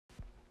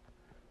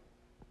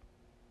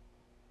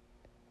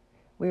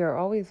We are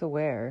always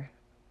aware.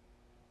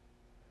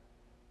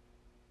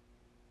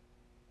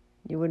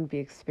 You wouldn't be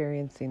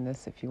experiencing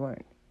this if you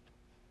weren't.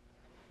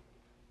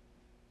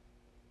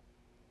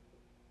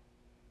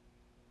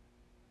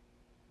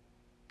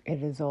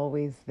 It is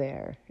always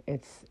there.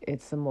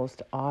 It's the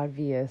most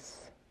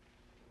obvious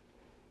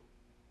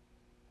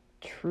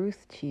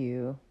truth to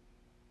you.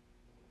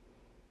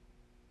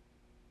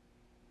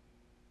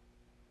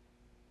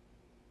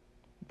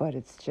 But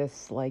it's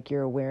just like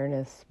your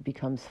awareness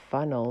becomes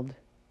funneled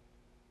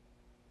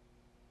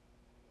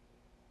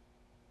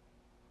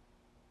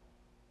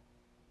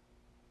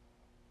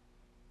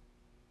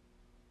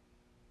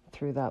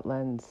through that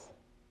lens,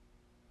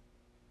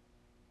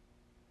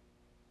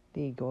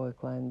 the egoic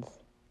lens.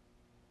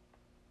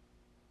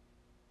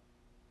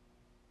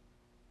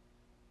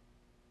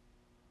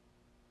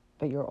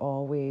 But you're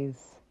always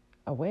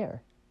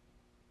aware.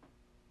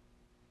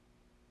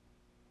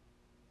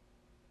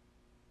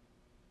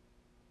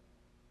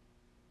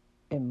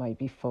 It might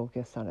be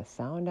focused on a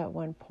sound at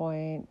one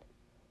point.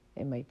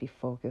 It might be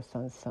focused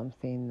on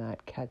something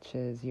that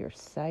catches your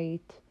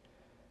sight,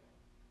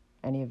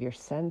 any of your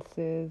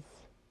senses,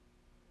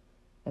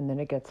 and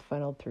then it gets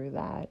funneled through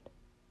that.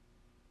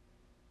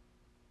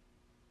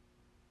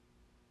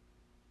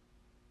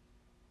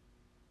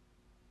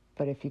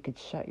 But if you could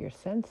shut your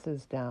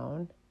senses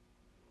down,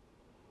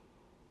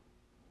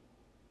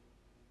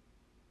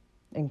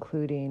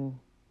 including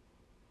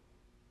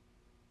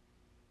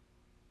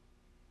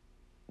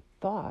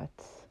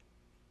thoughts,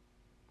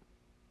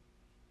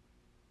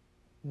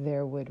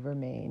 there would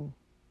remain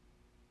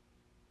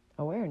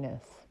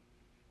awareness.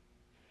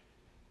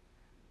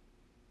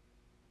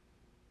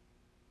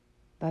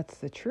 That's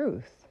the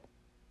truth.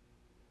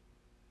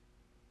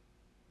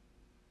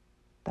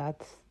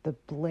 That's the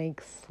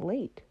blank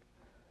slate.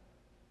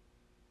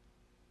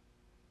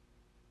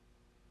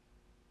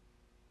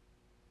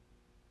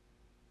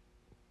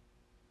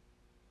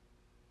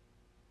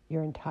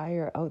 Your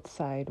entire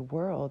outside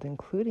world,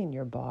 including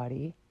your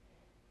body,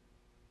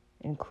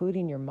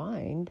 including your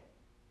mind,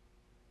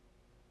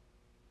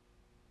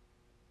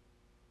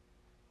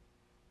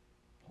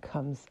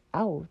 comes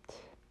out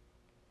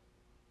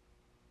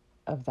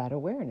of that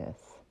awareness.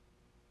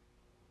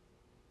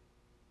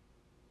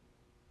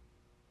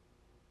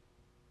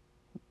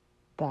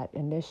 That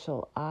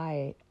initial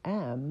I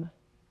am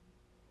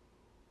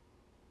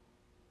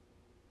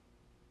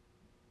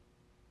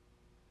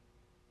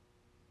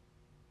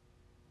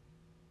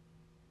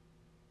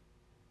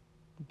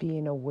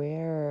being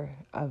aware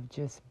of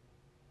just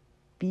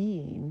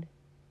being.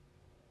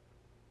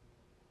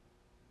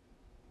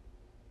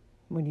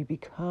 When you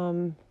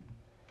become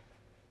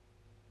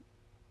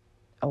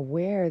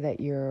aware that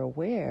you're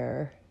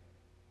aware,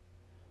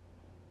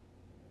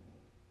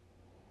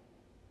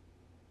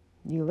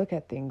 you look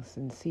at things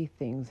and see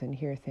things and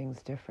hear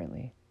things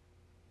differently.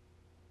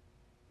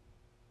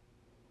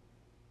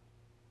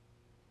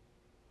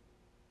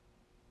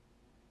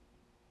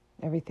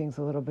 Everything's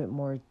a little bit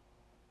more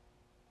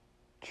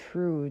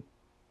true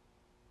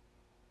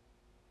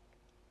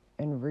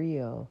and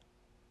real.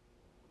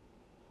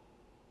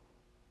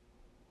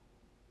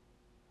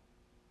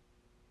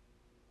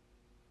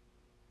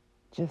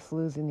 Just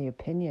losing the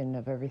opinion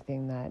of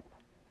everything that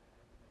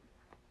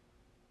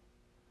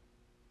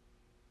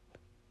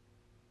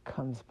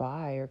comes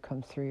by or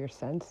comes through your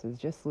senses,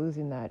 just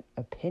losing that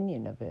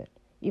opinion of it,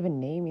 even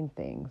naming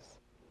things.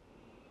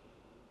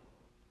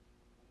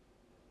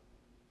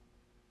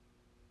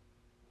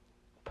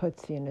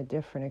 Puts you in a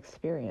different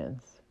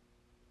experience.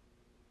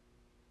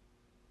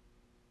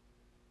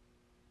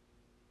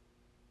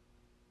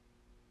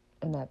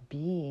 And that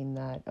being,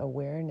 that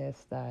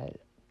awareness, that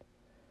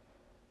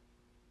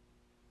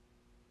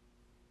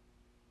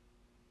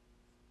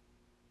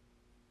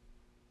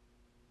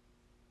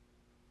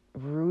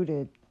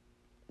rooted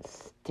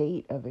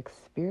state of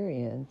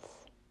experience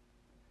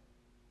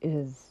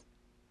is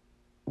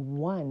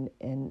one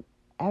in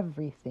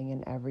everything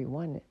and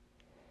everyone.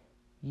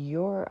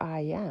 Your I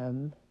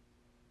am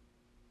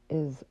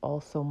is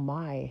also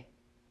my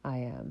I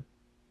am.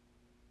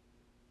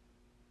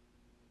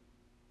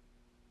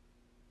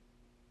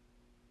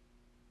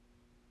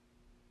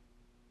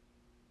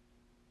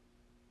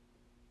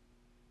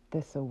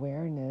 This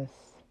awareness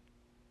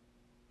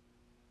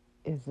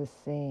is the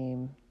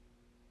same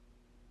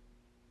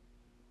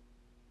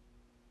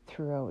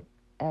throughout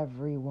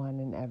everyone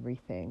and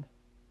everything.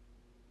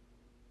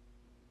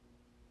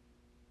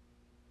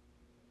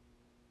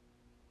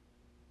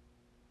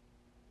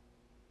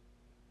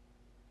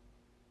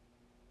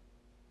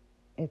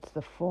 It's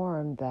the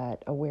form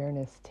that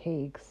awareness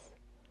takes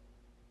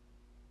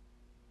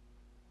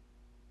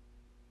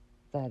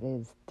that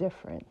is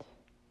different.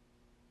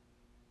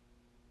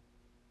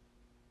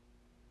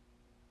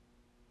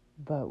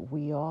 But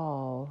we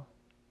all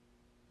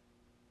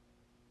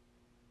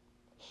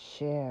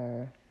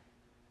share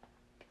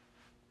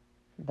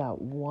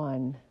that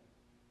one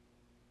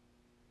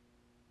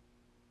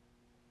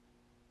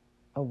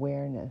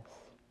awareness,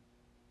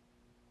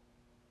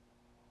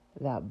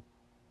 that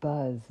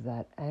buzz,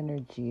 that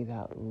energy,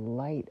 that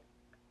light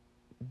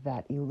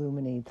that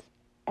illuminates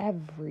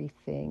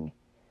everything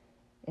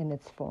in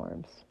its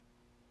forms.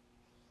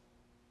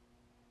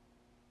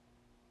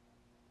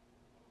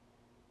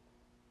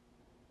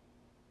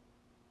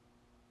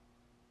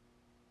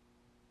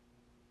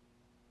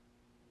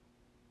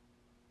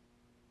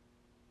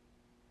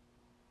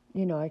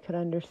 You know, I could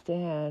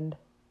understand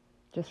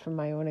just from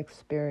my own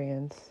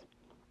experience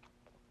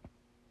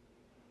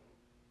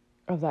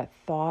of that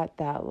thought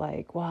that,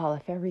 like, wow,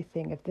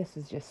 if this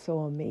is just so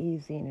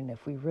amazing, and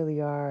if we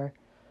really are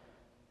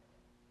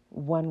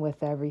one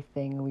with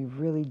everything, and we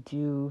really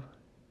do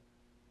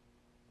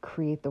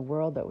create the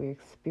world that we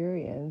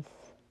experience,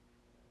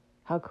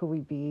 how could we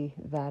be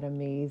that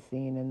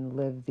amazing and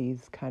live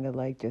these kind of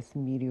like just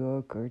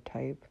mediocre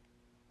type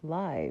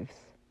lives?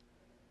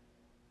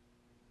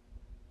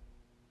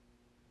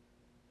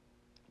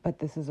 But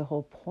this is the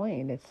whole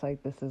point. It's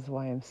like, this is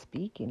why I'm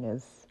speaking,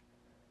 is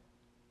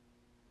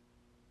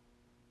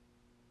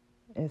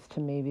to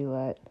maybe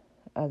let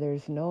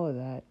others know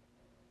that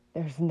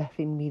there's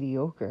nothing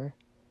mediocre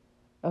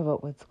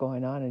about what's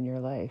going on in your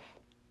life.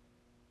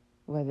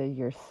 Whether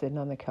you're sitting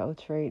on the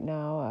couch right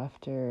now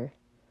after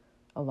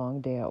a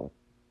long day at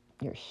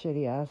your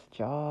shitty ass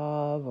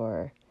job,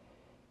 or,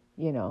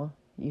 you know,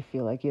 you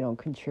feel like you don't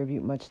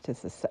contribute much to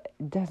society.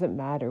 It doesn't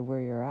matter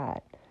where you're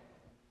at.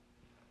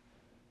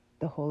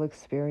 The whole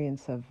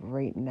experience of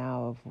right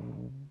now,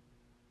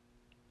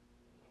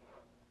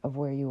 of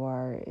where you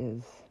are,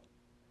 is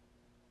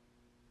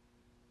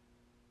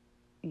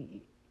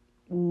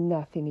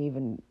nothing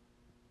even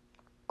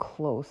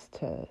close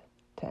to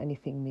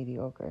anything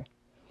mediocre.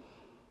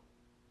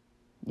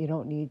 You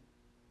don't need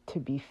to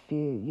be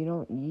you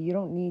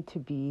don't need to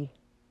be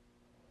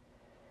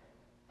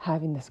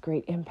having this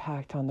great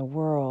impact on the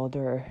world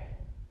or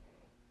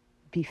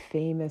be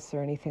famous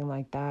or anything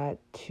like that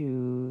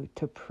to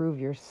prove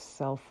your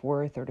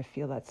self-worth or to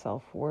feel that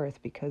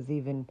self-worth, because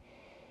even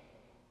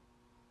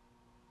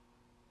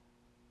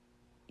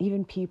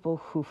people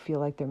who feel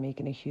like they're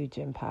making a huge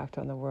impact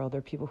on the world,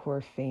 or people who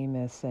are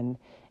famous and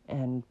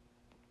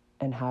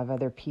have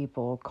other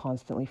people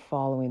constantly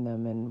following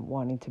them and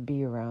wanting to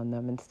be around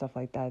them and stuff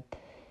like that,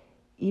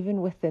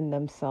 even within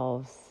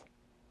themselves,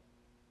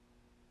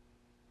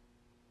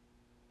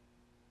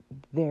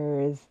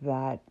 there is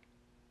that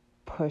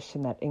push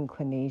and that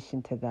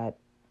inclination to that,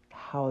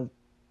 how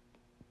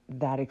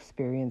that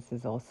experience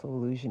is also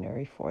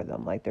illusionary for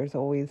them. Like,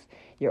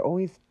 you're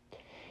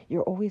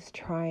always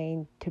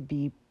trying to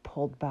be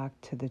pulled back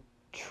to the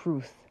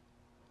truth.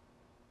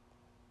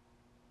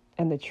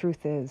 And the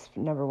truth is,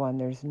 number one,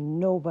 there's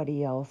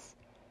nobody else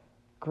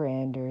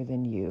grander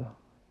than you.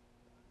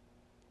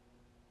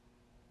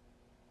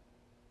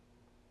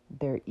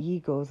 Their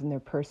egos and their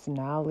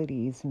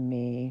personalities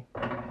may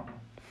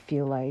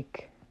feel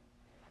like,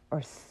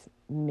 or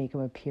make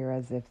them appear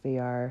as if they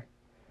are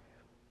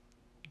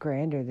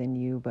grander than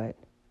you, but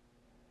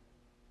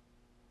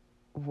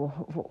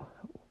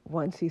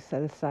once you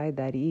set aside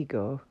that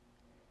ego,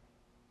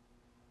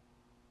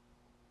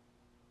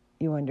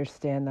 you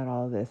understand that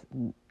all of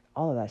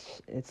that,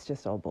 it's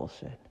just all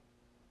bullshit.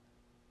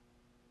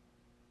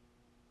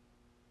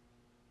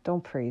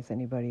 Don't praise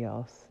anybody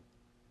else.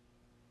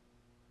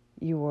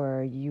 You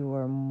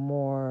are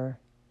more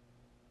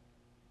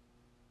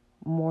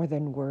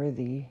than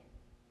worthy,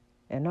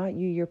 and not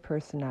you, your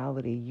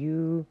personality,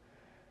 you,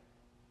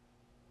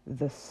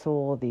 the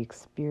soul, the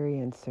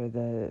experience, or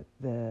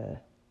the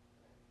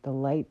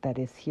light that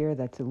is here,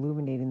 that's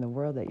illuminating the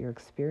world that you're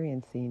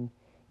experiencing.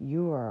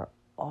 You are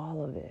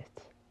all of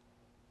it.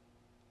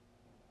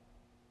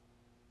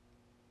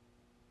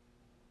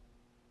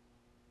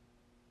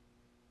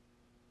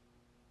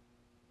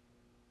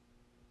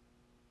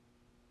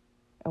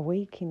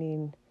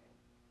 Awakening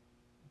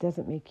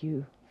doesn't make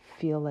you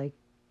feel like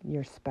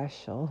you're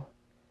special.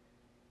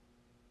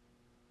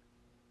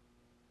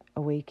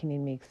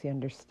 Awakening makes you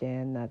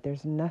understand that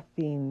there's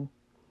nothing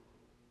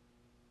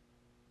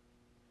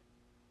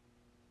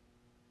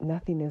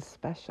is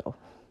special.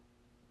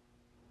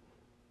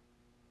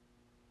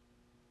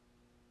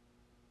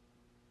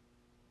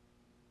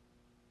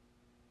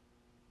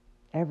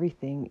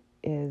 Everything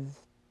is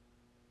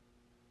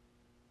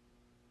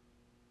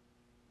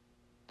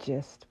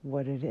just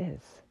what it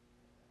is.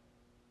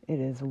 It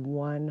is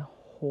one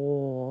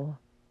whole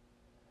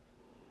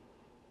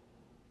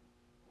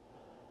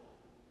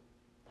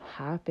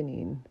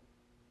happening.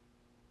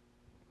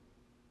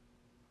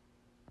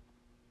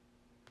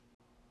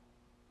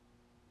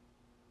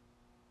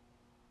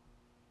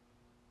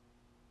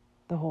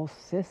 The whole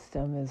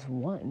system is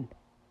one.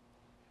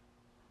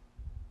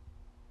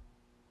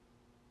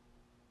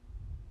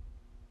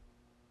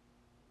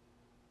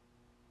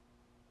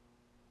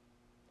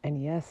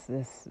 And yes,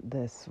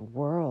 this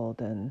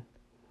world and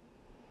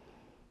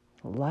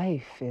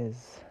life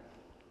is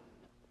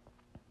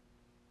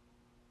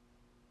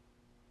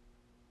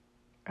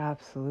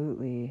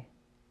absolutely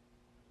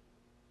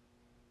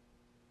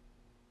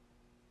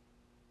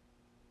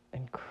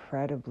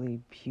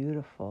incredibly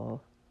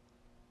beautiful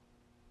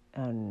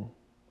and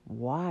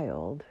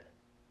wild.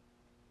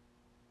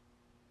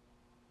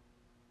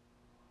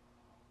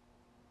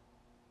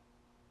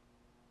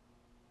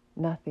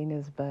 nothing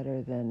is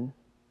better than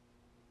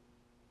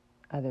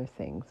other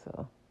things,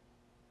 though,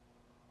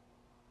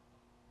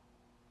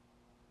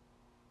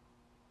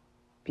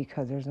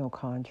 because there's no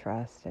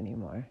contrast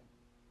anymore.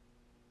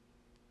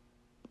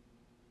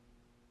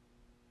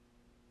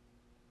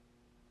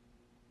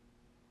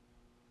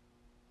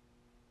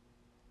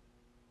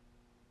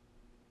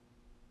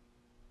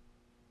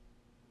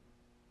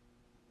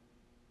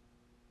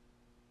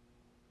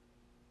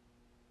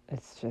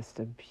 It's just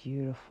a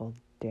beautiful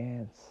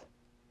dance.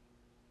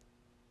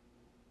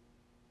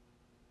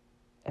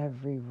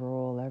 Every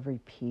role, every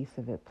piece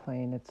of it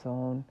playing its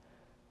own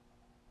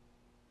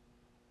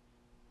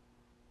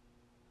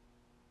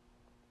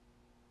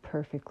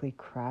perfectly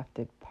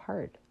crafted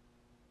part.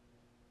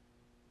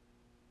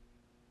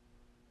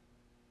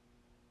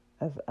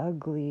 As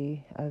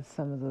ugly as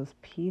some of those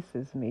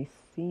pieces may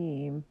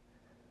seem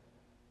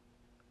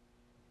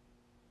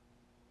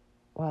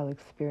while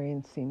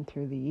experiencing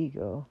through the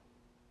ego,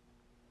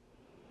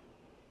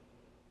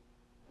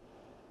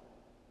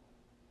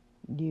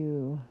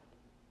 you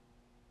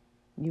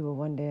will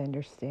one day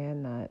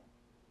understand that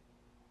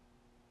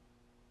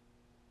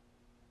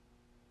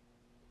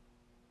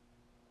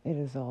it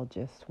is all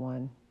just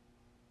one,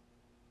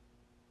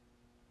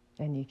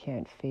 and you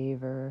can't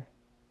favor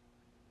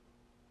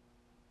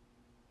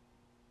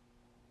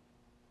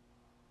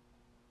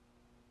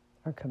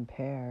or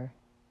compare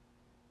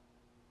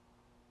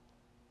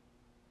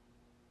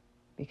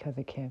because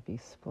it can't be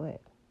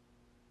split.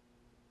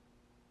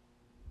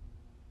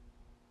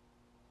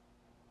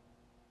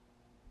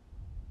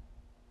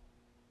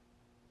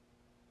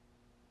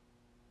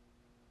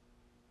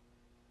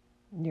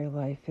 Your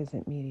life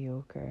isn't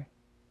mediocre.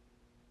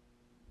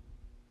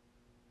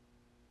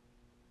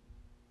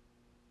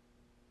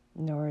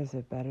 Nor is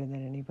it better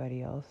than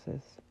anybody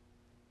else's.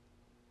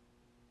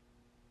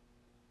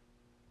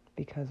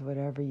 Because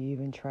whatever you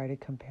even try to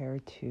compare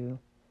to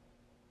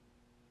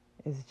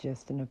is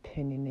just an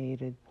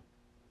opinionated,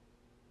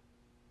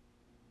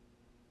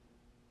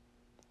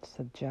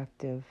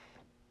 subjective,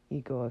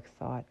 egoic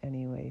thought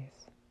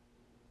anyways.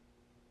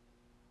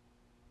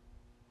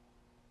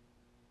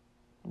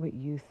 What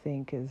you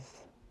think is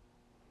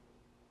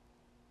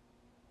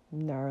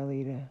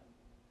gnarly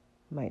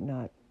might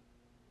not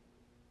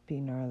be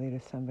gnarly to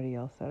somebody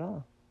else at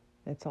all.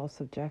 It's all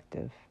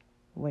subjective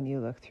when you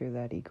look through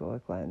that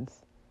egoic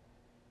lens.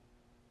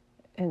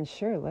 And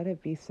sure, let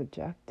it be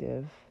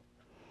subjective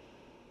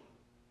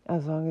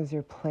as long as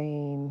you're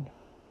playing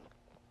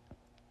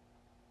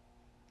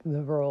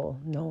the role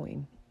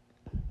knowing.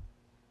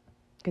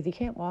 Because you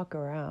can't walk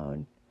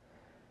around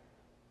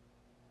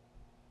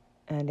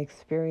and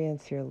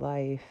experience your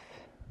life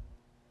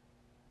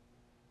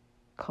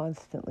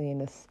constantly in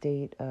a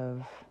state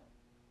of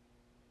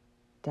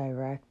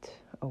direct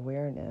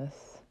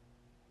awareness.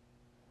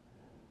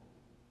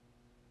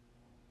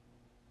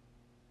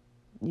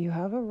 You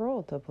have a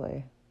role to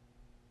play.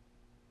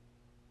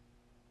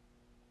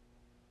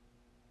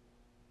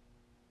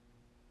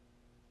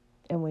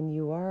 And when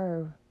you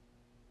are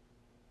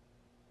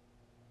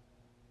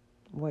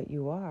what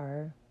you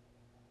are,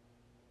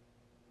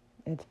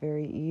 it's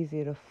very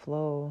easy to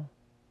flow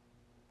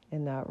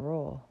in that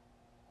role.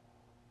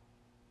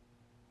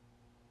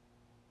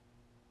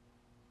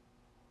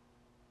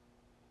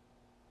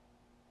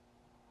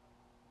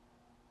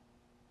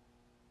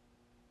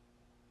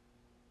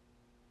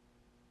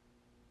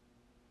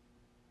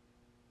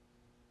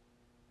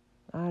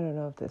 I don't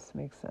know if this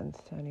makes sense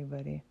to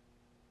anybody.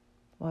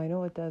 Well, I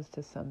know it does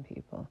to some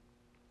people.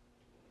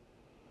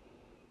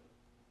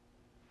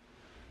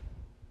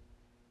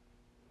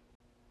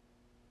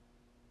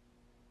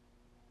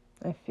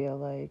 I feel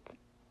like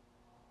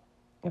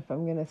if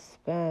I'm going to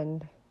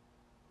spend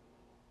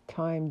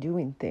time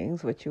doing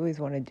things, which you always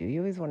want to do,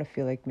 you always want to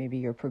feel like maybe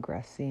you're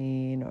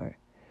progressing, or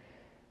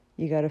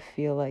you got to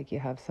feel like you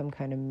have some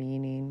kind of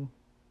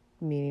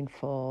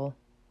meaningful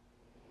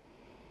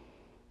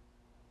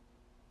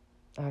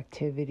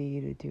activity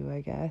to do,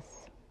 I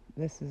guess.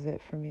 This is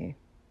it for me.